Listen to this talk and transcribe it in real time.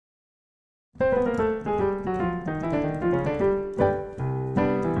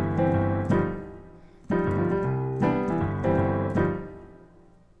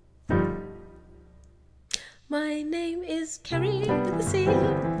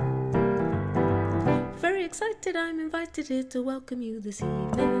excited I'm invited here to welcome you this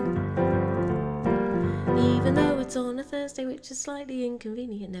evening. Even though it's on a Thursday, which is slightly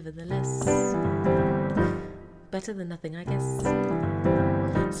inconvenient, nevertheless. Better than nothing, I guess.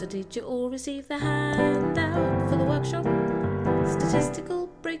 So did you all receive the handout for the workshop? Statistical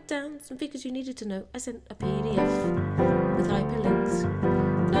breakdowns and figures you needed to know. I sent a PDF with hyperlinks.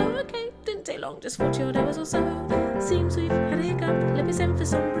 No, okay, didn't take long, just 40 odd hours or so. Seems we've had a hiccup. Let me send for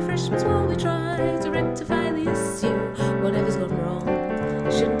some refreshments while we try to rectify the issue. Whatever's gone wrong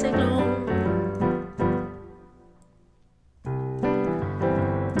shouldn't take long.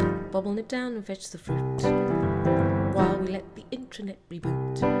 Bob will nip down and fetch the fruit while we let the intranet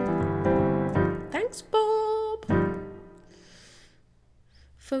reboot. Thanks, Bob.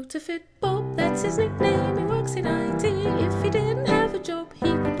 PhotoFit Bob, that's his nickname. He works in IT. If he didn't have a job,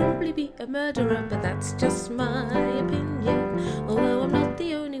 he would probably be a murderer, but that's just my opinion. Although I'm not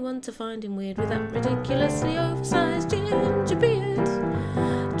the only one to find him weird with that ridiculously oversized ginger beard.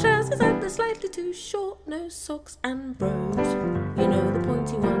 Trousers that are slightly too short, no socks and bros. You know, the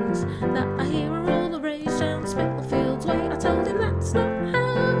pointy ones that I hear are all the rage down Spitalfields way. I told him that's not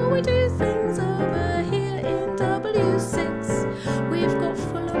how we do things over here in W6. We've got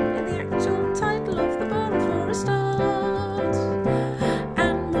Fulham in the actual title of the borough for a start.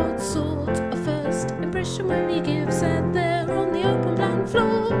 And what sort of first impression will we give? Said they're on the open plan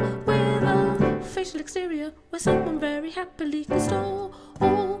floor with a facial exterior where someone very happily can store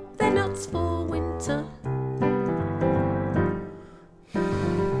all their nuts for winter.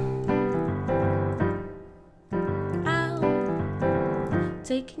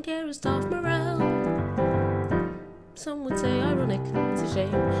 Taking care of staff morale. Some would say ironic, it's a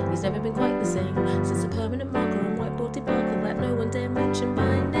shame. He's never been quite the same since the permanent marker on whiteboard debacle that no one dare mention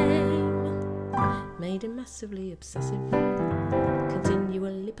by name made him massively obsessive,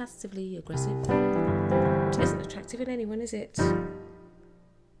 continually passively aggressive. Which isn't attractive in anyone, is it?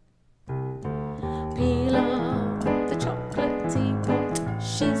 Peel off the chocolate teapot.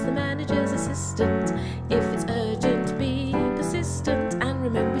 She's the manager's assistant. If it's urgent, be persistent. And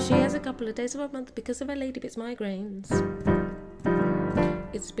remember, she has a couple of days of a month because of her lady bit's migraines.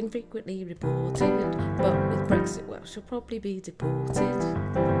 It's been frequently reported, but with Brexit, well, she'll probably be deported.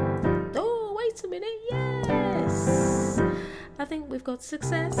 Oh, wait a minute, yes! I think we've got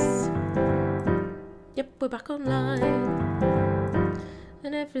success. Yep, we're back online.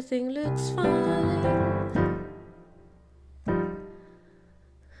 And everything looks fine.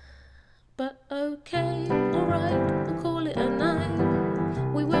 But okay, alright, we'll call it a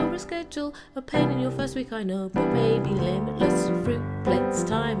night. We will reschedule, a pain in your first week I know, but maybe limitless fruit plates,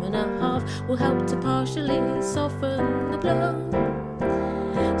 time and a half will help to partially soften the blow.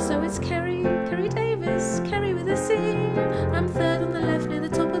 So it's Ceri Davis, Ceri with a C. I'm third on the left near the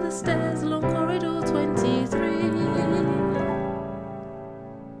top of the stairs along corridor 23.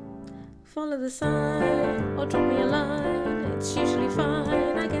 Follow the sign or drop me a line, it's usually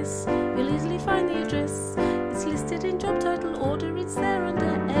fine, I guess. You'll easily find the address. It's listed in job title order, it's there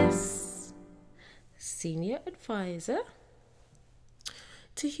under S. Senior Advisor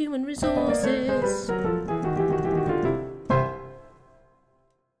to Human Resources.